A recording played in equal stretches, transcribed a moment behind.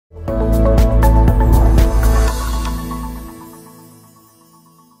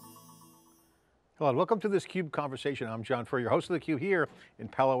Well, welcome to this CUBE conversation. I'm John Furrier, host of theCUBE here in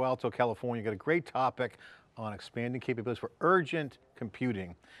Palo Alto, California. Got a great topic on expanding capabilities for urgent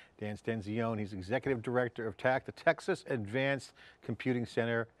computing. Dan Stanzione, he's Executive Director of TACC, the Texas Advanced Computing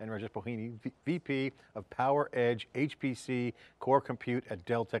Center, and Rajesh Pohani, VP of Power Edge HPC Core Compute at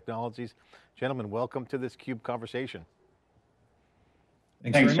Dell Technologies. Gentlemen, welcome to this CUBE conversation.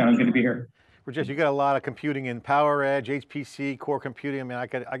 Thanks, John, good to be here. Rajesh, you got a lot of computing in Power Edge, HPC, core computing. I mean, I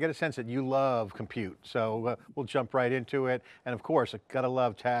get a sense that you love compute. So we'll jump right into it. And of course, I gotta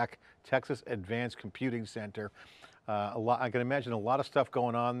love TACC, Texas Advanced Computing Center. I can imagine a lot of stuff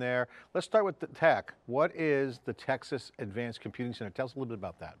going on there. Let's start with the TACC. What is the Texas Advanced Computing Center? Tell us a little bit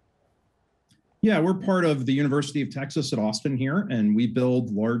about that. Yeah, we're part of the University of Texas at Austin here, and we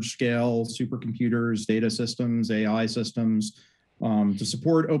build large scale supercomputers, data systems, AI systems, to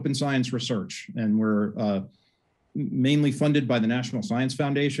support open science research. And we're mainly funded by the National Science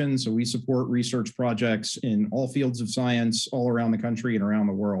Foundation. So we support research projects in all fields of science all around the country and around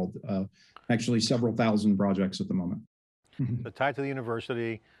the world. Actually several thousand projects at the moment. So tied to the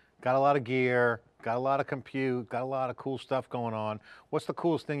university, got a lot of gear, got a lot of compute, got a lot of cool stuff going on. What's the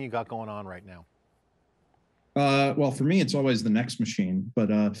coolest thing you got going on right now? Well, for me, it's always the next machine, but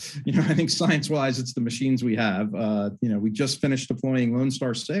you know, I think science-wise, it's the machines we have. You know, we just finished deploying Lone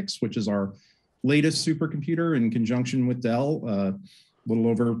Star 6, which is our latest supercomputer in conjunction with Dell. A little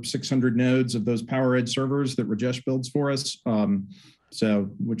over 600 nodes of those Power Edge servers that Rajesh builds for us. So,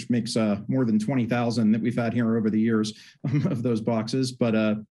 which makes more than 20,000 that we've had here over the years of those boxes. But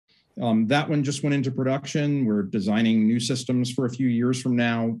that one just went into production. We're designing new systems for a few years from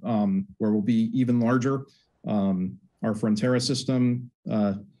now, where we'll be even larger. Our Frontera system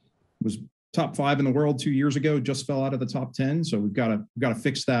was top 5 in the world 2 years ago, just fell out of the top 10. So we've got to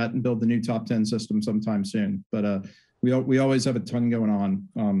fix that and build the new top 10 system sometime soon. But we always have a ton going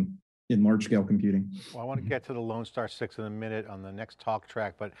on in large scale computing. Well, I want to get to the Lone Star 6 in a minute on the next talk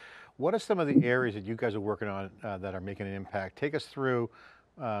track, but what are some of the areas that you guys are working on that are making an impact? Take us through.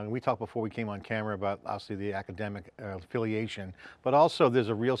 We talked before we came on camera about obviously the academic affiliation, but also there's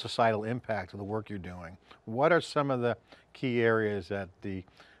a real societal impact of the work you're doing. What are some of the key areas that the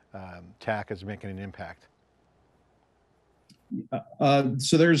TACC is making an impact?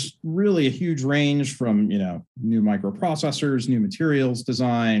 So there's really a huge range from, you know, new microprocessors, new materials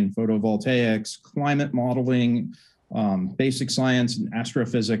design, photovoltaics, climate modeling, basic science and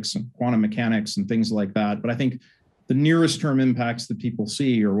astrophysics and quantum mechanics and things like that. But I think the nearest term impacts that people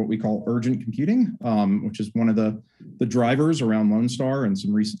see are what we call urgent computing, which is one of the drivers around Lone Star and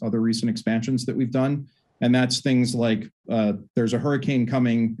some other recent expansions that we've done. And that's things like there's a hurricane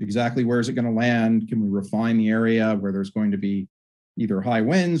coming, exactly where is it going to land? Can we refine the area where there's going to be either high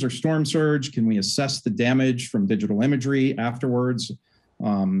winds or storm surge? Can we assess the damage from digital imagery afterwards?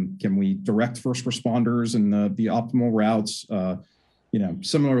 Can we direct first responders in the optimal routes? You know,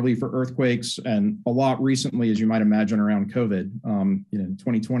 similarly for earthquakes, and a lot recently, as you might imagine, around COVID. You know, in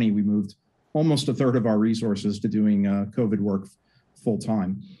 2020, we moved almost a third of our resources to doing COVID work full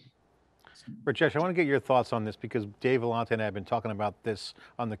time. Rajesh, I want to get your thoughts on this because Dave Vellante and I have been talking about this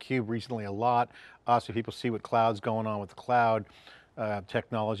on theCUBE recently a lot. Also, people see what cloud's going on with the cloud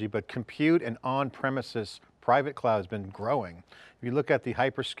technology, but compute and on-premises private cloud has been growing. If you look at the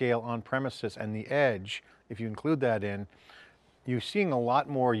hyperscale on-premises and the edge, if you include that in, you're seeing a lot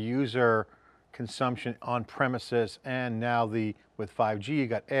more user consumption on premises, and now with 5G, you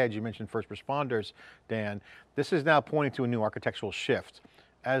got edge, you mentioned first responders, Dan. This is now pointing to a new architectural shift.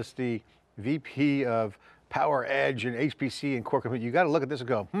 As the VP of Power Edge and HPC and core compute, you got to look at this and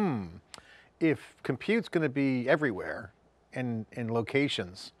go, if compute's going to be everywhere in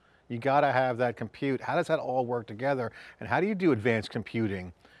locations, you got to have that compute. How does that all work together? And how do you do advanced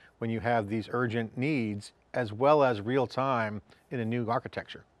computing when you have these urgent needs as well as real time in a new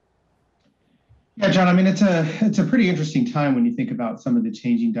architecture? Yeah, John, I mean, it's a pretty interesting time when you think about some of the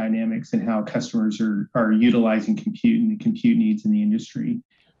changing dynamics and how customers are utilizing compute and the compute needs in the industry.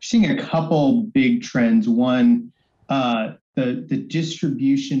 We're seeing a couple big trends. One, the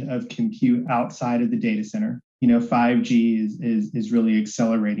distribution of compute outside of the data center. You know, 5G is really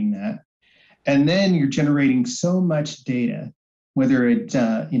accelerating that. And then you're generating so much data, whether it,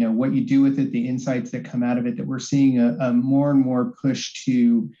 you know, what you do with it, the insights that come out of it, that we're seeing a more and more push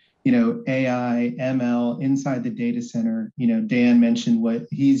to, you know, AI, ML inside the data center. You know, Dan mentioned what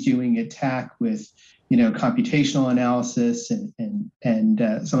he's doing at TACC with, you know, computational analysis and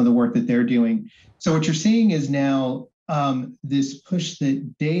some of the work that they're doing. So what you're seeing is now this push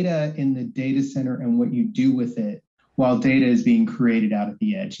that data in the data center and what you do with it while data is being created out at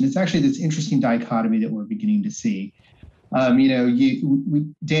the edge. And it's actually this interesting dichotomy that we're beginning to see.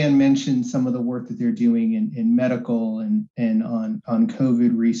 Dan mentioned some of the work that they're doing in medical and on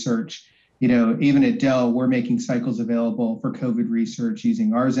COVID research. Even at Dell, we're making cycles available for COVID research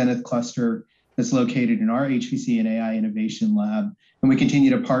using our Zenith cluster that's located in our HPC and AI Innovation Lab. And we continue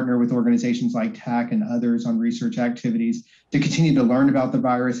to partner with organizations like TACC and others on research activities to continue to learn about the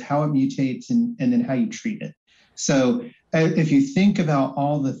virus, how it mutates, and then how you treat it. So if you think about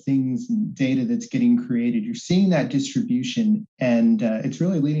all the things and data that's getting created, you're seeing that distribution, and it's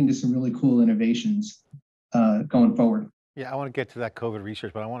really leading to some really cool innovations going forward. Yeah, I want to get to that COVID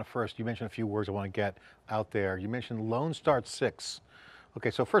research, but I want to first, you mentioned a few words I want to get out there. You mentioned Lone Star 6.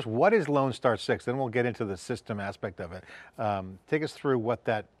 Okay, so first, what is Lone Star 6? Then we'll get into the system aspect of it. Take us through what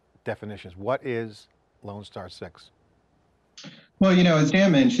that definition is. What is Lone Star 6? Well, as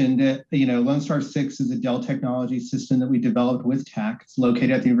Dan mentioned, Lone Star 6 is a Dell technology system that we developed with TACC. It's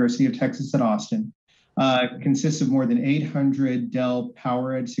located at the University of Texas at Austin. It consists of more than 800 Dell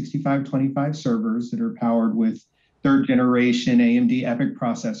PowerEdge 6525 servers that are powered with third generation AMD EPYC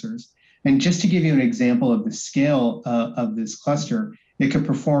processors. And just to give you an example of the scale of this cluster, it could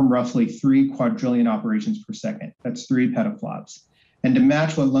perform roughly 3 quadrillion operations per second. That's 3 petaflops. And to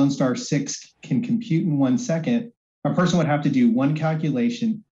match what Lone Star 6 can compute in 1 second, a person would have to do 1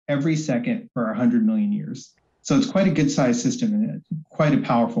 calculation every second for 100 million years. So it's quite a good sized system and quite a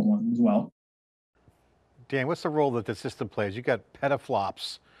powerful one as well. Dan, what's the role that the system plays? You got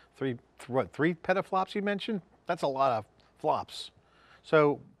petaflops, three petaflops you mentioned? That's a lot of flops.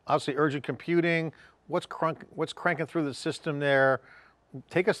 So obviously urgent computing, what's cranking through the system there?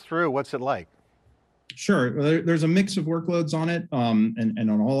 Take us through, what's it like? Sure, there's a mix of workloads on it and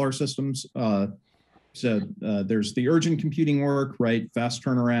on all our systems. So there's the urgent computing work, right? Fast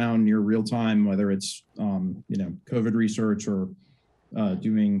turnaround, near real time, whether it's COVID research or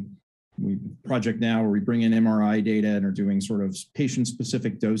doing project now where we bring in MRI data and are doing sort of patient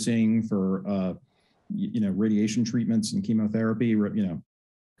specific dosing for radiation treatments and chemotherapy,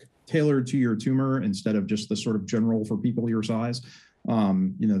 tailored to your tumor instead of just the sort of general for people your size.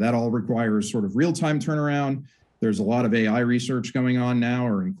 That all requires sort of real time turnaround. There's a lot of AI research going on now,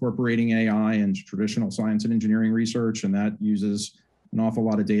 or incorporating AI into traditional science and engineering research, and that uses an awful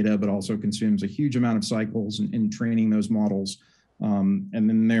lot of data, but also consumes a huge amount of cycles in training those models. And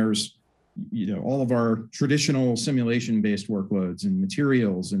then there's all of our traditional simulation-based workloads and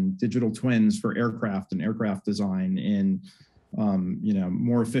materials and digital twins for aircraft and aircraft design, in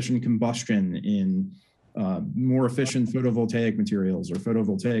more efficient combustion, in more efficient photovoltaic materials, or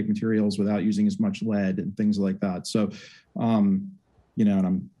photovoltaic materials without using as much lead and things like that. So, and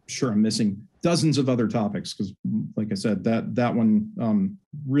I'm sure I'm missing dozens of other topics because, like I said, that one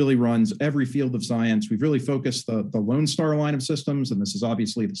really runs every field of science. We've really focused the Lone Star line of systems, and this is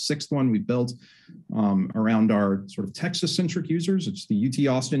obviously the 6th one we built around our sort of Texas-centric users. It's the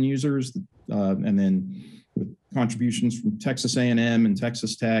UT Austin users, and then with contributions from Texas A&M and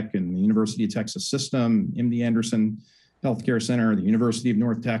Texas Tech and the University of Texas System, MD Anderson Healthcare Center, the University of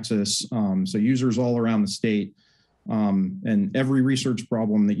North Texas. So users all around the state, and every research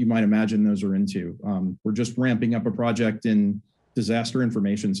problem that you might imagine those are into. We're just ramping up a project in disaster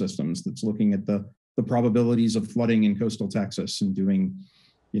information systems that's looking at the probabilities of flooding in coastal Texas and doing,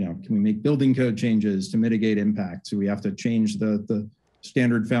 can we make building code changes to mitigate impact? So we have to change the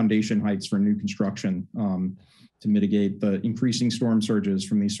standard foundation heights for new construction to mitigate the increasing storm surges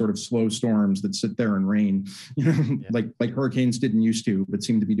from these sort of slow storms that sit there and rain, like hurricanes didn't used to, but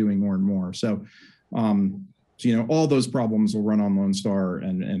seem to be doing more and more. So, all those problems will run on Lone Star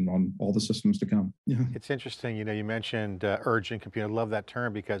and on all the systems to come. Yeah. It's interesting, you mentioned urgent computing. I love that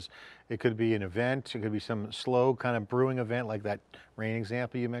term because it could be an event, it could be some slow kind of brewing event like that rain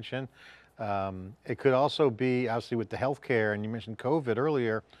example you mentioned. It could also be, obviously, with the healthcare, and you mentioned COVID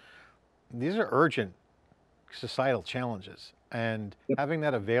earlier, these are urgent societal challenges. And having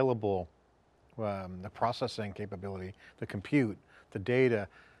that available, the processing capability, the compute, the data,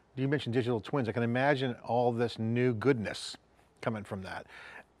 you mentioned digital twins. I can imagine all this new goodness coming from that.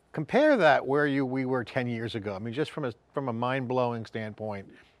 Compare that where we were 10 years ago. I mean, just from a mind-blowing standpoint,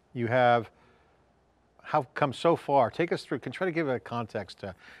 you have how come so far. Take us through, can try to give a context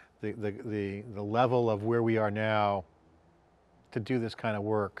to the level of where we are now to do this kind of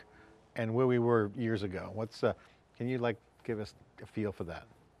work and where we were years ago. Can you give us a feel for that?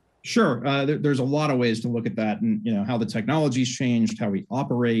 Sure. There's a lot of ways to look at that, and how the technology's changed, how we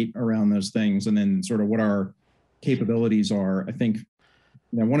operate around those things, and then sort of what our capabilities are. I think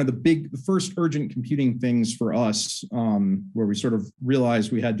one of the first urgent computing things for us, where we sort of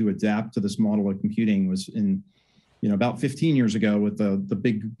realized we had to adapt to this model of computing, was in about 15 years ago with the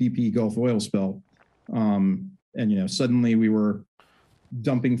big BP Gulf oil spill. And suddenly we were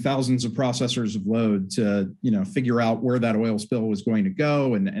dumping thousands of processors of load to figure out where that oil spill was going to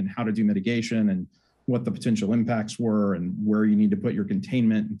go and how to do mitigation and what the potential impacts were and where you need to put your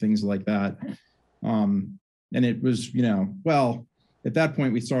containment and things like that. And it was, well, at that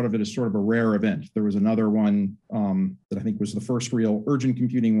point, we thought of it as sort of a rare event. There was another one that I think was the first real urgent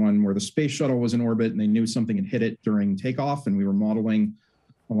computing one where the space shuttle was in orbit and they knew something had hit it during takeoff, and we were modeling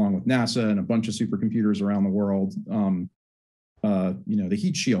along with NASA and a bunch of supercomputers around the world, the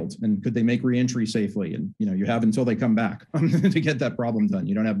heat shield, and could they make reentry safely? And you have until they come back to get that problem done.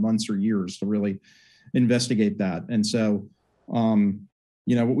 You don't have months or years to really investigate that. And so,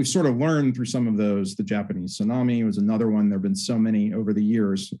 what we've sort of learned through some of those, the Japanese tsunami was another one. There have been so many over the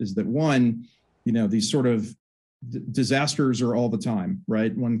years, is that one, these sort of disasters are all the time,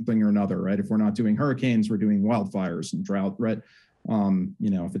 right? One thing or another, right? If we're not doing hurricanes, we're doing wildfires and drought, right?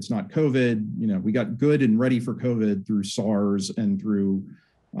 If it's not COVID, we got good and ready for COVID through SARS and through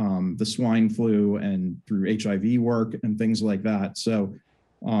the swine flu and through HIV work and things like that. So,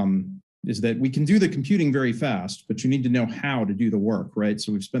 is that we can do the computing very fast, but you need to know how to do the work, right?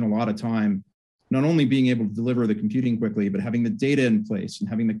 So we've spent a lot of time not only being able to deliver the computing quickly, but having the data in place and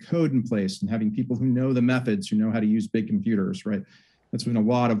having the code in place and having people who know the methods, who know how to use big computers, right? That's been a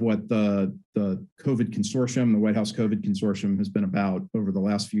lot of what the COVID consortium, the White House COVID consortium, has been about over the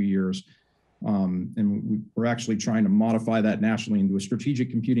last few years. And we're actually trying to modify that nationally into a strategic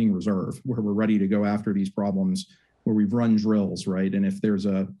computing reserve where we're ready to go after these problems, where we've run drills, right? And if there's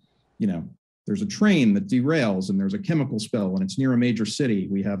a train that derails and there's a chemical spill and it's near a major city,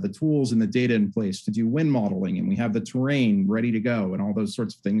 we have the tools and the data in place to do wind modeling, and we have the terrain ready to go and all those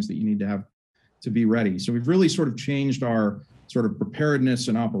sorts of things that you need to have to be ready. So we've really sort of changed our sort of preparedness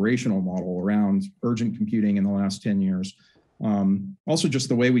and operational model around urgent computing in the last 10 years. Also just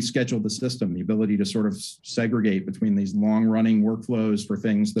the way we schedule the system, the ability to sort of segregate between these long running workflows for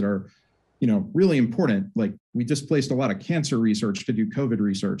things that are really important. Like we displaced a lot of cancer research to do COVID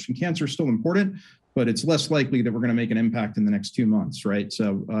research, and cancer is still important, but it's less likely that we're going to make an impact in the next 2 months, right?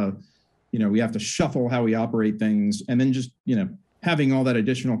 So, we have to shuffle how we operate things, and then just, having all that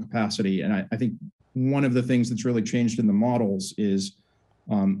additional capacity. And I think one of the things that's really changed in the models is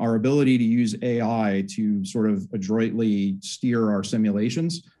our ability to use AI to sort of adroitly steer our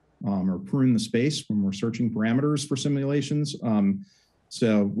simulations or prune the space when we're searching parameters for simulations.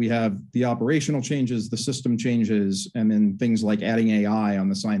 So we have the operational changes, the system changes, and then things like adding AI on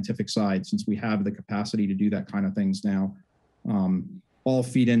the scientific side, since we have the capacity to do that kind of things now, all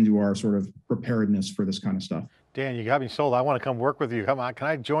feed into our sort of preparedness for this kind of stuff. Dan, you got me sold. I want to come work with you. Come on, can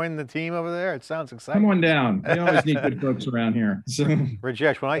I join the team over there? It sounds exciting. Come on down. We always need good folks around here. So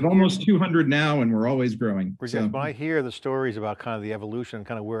Rajesh, when I hear, almost 200 now, and we're always growing. Rajesh, when I hear the stories about kind of the evolution,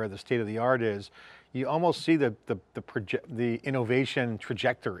 kind of where the state of the art is, you almost see the innovation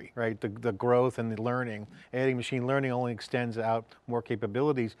trajectory, right? The growth and the learning. Adding machine learning only extends out more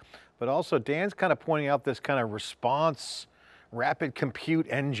capabilities, but also Dan's kind of pointing out this kind of response, rapid compute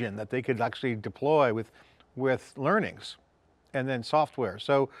engine that they could actually deploy with learnings and then software.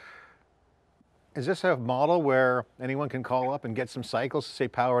 So is this a model where anyone can call up and get some cycles to say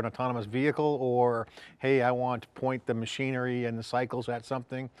power an autonomous vehicle, or, hey, I want to point the machinery and the cycles at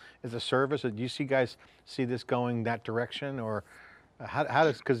something as a service? Do you guys see this going that direction, or how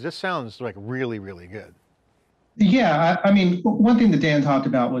does, because this sounds like really, really good. Yeah, I mean, one thing that Dan talked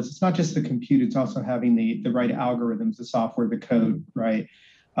about was it's not just the compute, it's also having the right algorithms, the software, the code, right?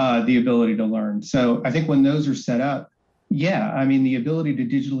 The ability to learn. So I think when those are set up, yeah, I mean, the ability to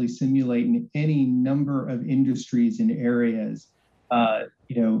digitally simulate in any number of industries and areas,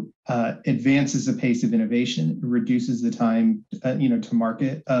 advances the pace of innovation, reduces the time, to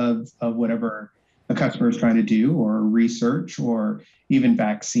market of whatever a customer is trying to do, or research, or even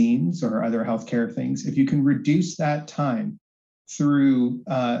vaccines or other healthcare things. If you can reduce that time through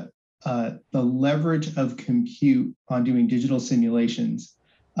the leverage of compute on doing digital simulations,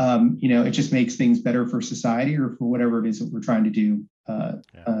 it just makes things better for society or for whatever it is that we're trying to do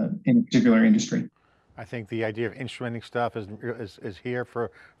in a particular industry. I think the idea of instrumenting stuff is here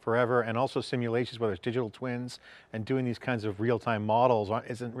for forever, and also simulations, whether it's digital twins and doing these kinds of real-time models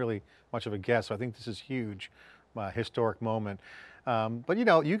isn't really much of a guess. So I think this is huge, historic moment. But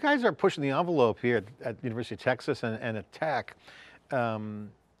you guys are pushing the envelope here at University of Texas and at TACC.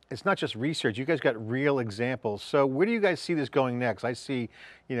 It's not just research, you guys got real examples. So where do you guys see this going next? I see,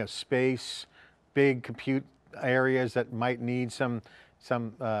 space, big compute areas that might need some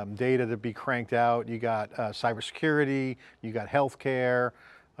data to be cranked out. You got cybersecurity, you got healthcare,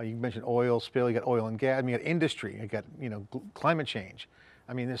 you mentioned oil spill, you got oil and gas, you got industry, you got climate change.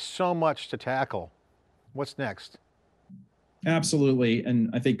 I mean, there's so much to tackle. What's next? Absolutely. And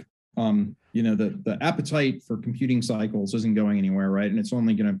I think, the appetite for computing cycles isn't going anywhere, right? And it's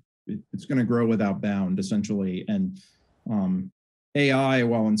only it's going to grow without bound, essentially. And AI,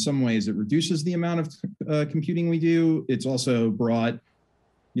 while in some ways it reduces the amount of computing we do, it's also brought,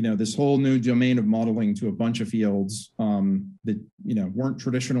 this whole new domain of modeling to a bunch of fields that, weren't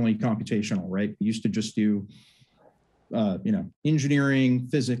traditionally computational, right? We used to just do, engineering,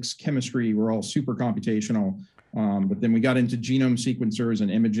 physics, chemistry were all super computational. But then we got into genome sequencers and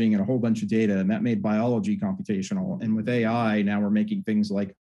imaging and a whole bunch of data, and that made biology computational. And with AI, now we're making things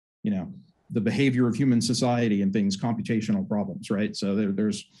like, the behavior of human society and things computational problems, right? So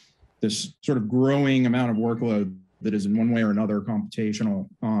there's this sort of growing amount of workload that is in one way or another computational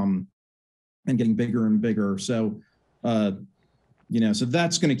and getting bigger and bigger. So, so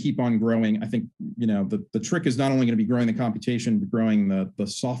that's going to keep on growing. I think, the trick is not only going to be growing the computation, but growing the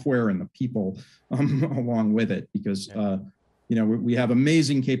software and the people along with it, because, we have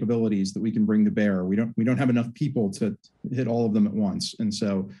amazing capabilities that we can bring to bear. We don't have enough people to hit all of them at once. And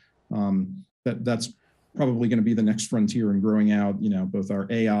so that's probably going to be the next frontier in growing out, both our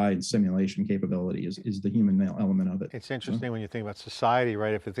AI and simulation capability is the human element of it. It's interesting when you think about society,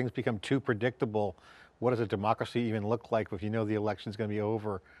 right? If things become too predictable, what does a democracy even look like if the election is going to be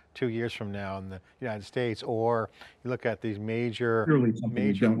over 2 years from now in the United States? Or you look at these major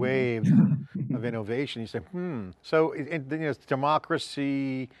waves of innovation, you say, so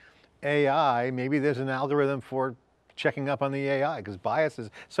democracy, AI, maybe there's an algorithm for checking up on the AI because biases.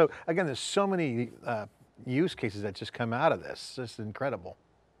 So again, there's so many use cases that just come out of this. It's just incredible.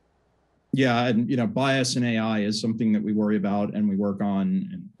 Yeah, and bias in AI is something that we worry about and we work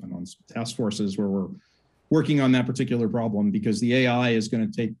on, and on task forces where we're working on that particular problem, because the AI is going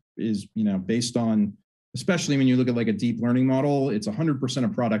to based on, especially when you look at like a deep learning model, it's 100% a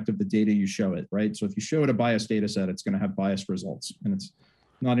product of the data you show it, right? So if you show it a biased data set, it's going to have biased results, and it's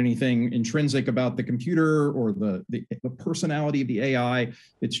not anything intrinsic about the computer or the personality of the AI.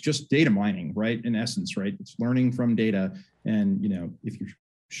 It's just data mining, right? In essence, right? It's learning from data. And, if you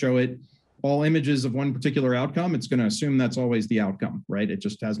show it all images of one particular outcome, it's going to assume that's always the outcome, right? It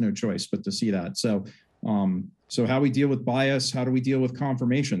just has no choice but to see that. So, so how we deal with bias, how do we deal with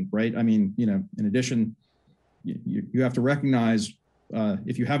confirmation, right? I mean, in addition, you have to recognize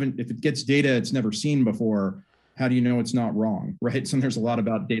if it gets data it's never seen before, how do you know it's not wrong, right? So there's a lot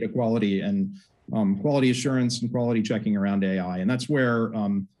about data quality and quality assurance and quality checking around AI. And that's where,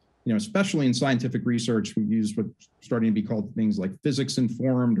 especially in scientific research, we use what's starting to be called things like physics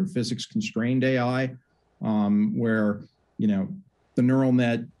informed or physics constrained AI, where, the neural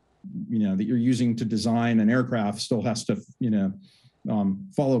net, that you're using to design an aircraft still has to,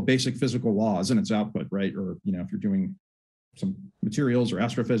 follow basic physical laws in its output, right? Or, if you're doing some materials or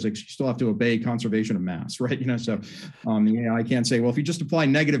astrophysics, you still have to obey conservation of mass, right? So the AI can't say, well, if you just apply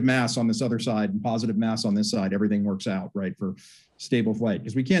negative mass on this other side and positive mass on this side, everything works out, right, for stable flight,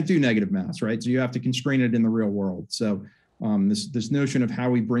 because we can't do negative mass, right? So you have to constrain it in the real world. So this notion of how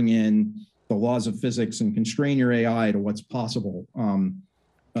we bring in the laws of physics and constrain your AI to what's possible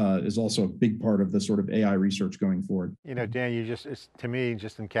is also a big part of the sort of AI research going forward. Dan, you to me,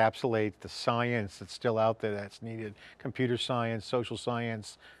 just encapsulate the science that's still out there that's needed. Computer science, social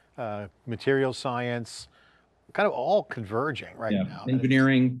science, material science, kind of all converging right now.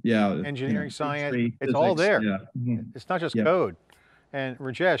 Engineering, engineering, science, it's physics, all there. Yeah. It's not just code. And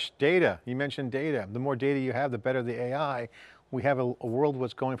Rajesh, data, you mentioned data. The more data you have, the better the AI. We have a world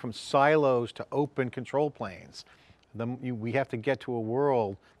that's going from silos to open control planes. We have to get to a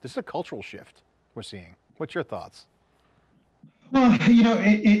world, this is a cultural shift we're seeing. What's your thoughts? Well,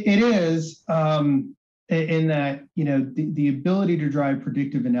 it is in that, the ability to drive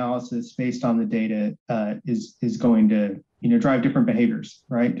predictive analysis based on the data is going to, drive different behaviors,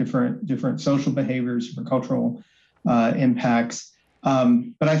 right? Different social behaviors, different cultural impacts.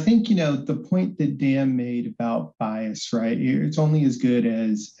 But I think, the point that Dan made about bias, right? It's only as good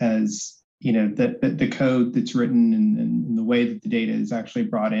as the code that's written and the way that the data is actually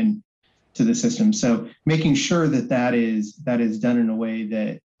brought in to the system. So making sure that is done in a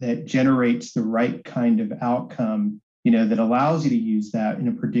way that generates the right kind of outcome, that allows you to use that in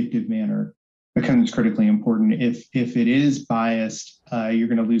a predictive manner becomes critically important. If it is biased, you're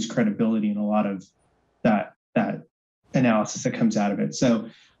going to lose credibility in a lot of that analysis that comes out of it. So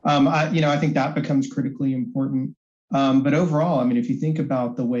I think that becomes critically important. But overall, if you think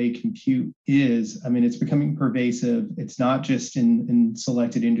about the way compute is, it's becoming pervasive. It's not just in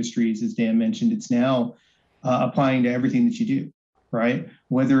selected industries, as Dan mentioned, it's now applying to everything that you do, right?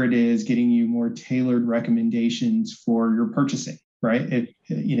 Whether it is getting you more tailored recommendations for your purchasing, right?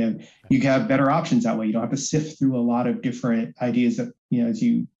 You have better options that way. You don't have to sift through a lot of different ideas that, as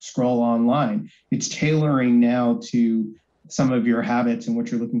you scroll online. It's tailoring now to some of your habits and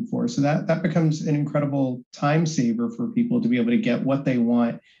what you're looking for. So that becomes an incredible time saver for people to be able to get what they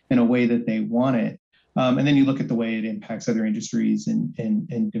want in a way that they want it. And then you look at the way it impacts other industries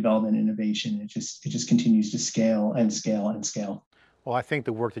and development innovation. It just continues to scale and scale and scale. Well, I think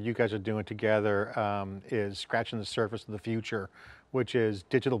the work that you guys are doing together is scratching the surface of the future, which is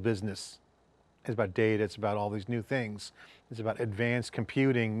digital business. It's about data, it's about all these new things. It's about advanced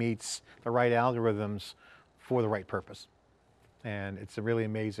computing meets the right algorithms for the right purpose. And it's a really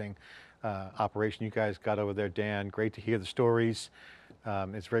amazing operation you guys got over there, Dan. Great to hear the stories.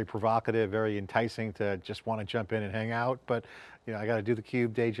 It's very provocative, very enticing to just want to jump in and hang out. But I got to do the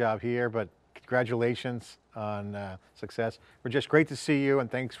theCUBE day job here, but congratulations on success. Rajesh, great to see you,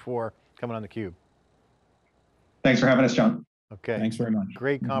 and thanks for coming on theCUBE. Thanks for having us, John. Okay. Thanks very much.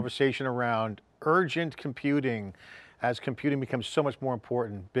 Great conversation around urgent computing. As computing becomes so much more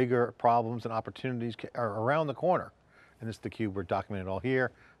important, bigger problems and opportunities are around the corner. And this is theCUBE, we're documenting it all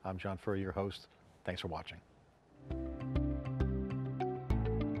here. I'm John Furrier, your host. Thanks for watching.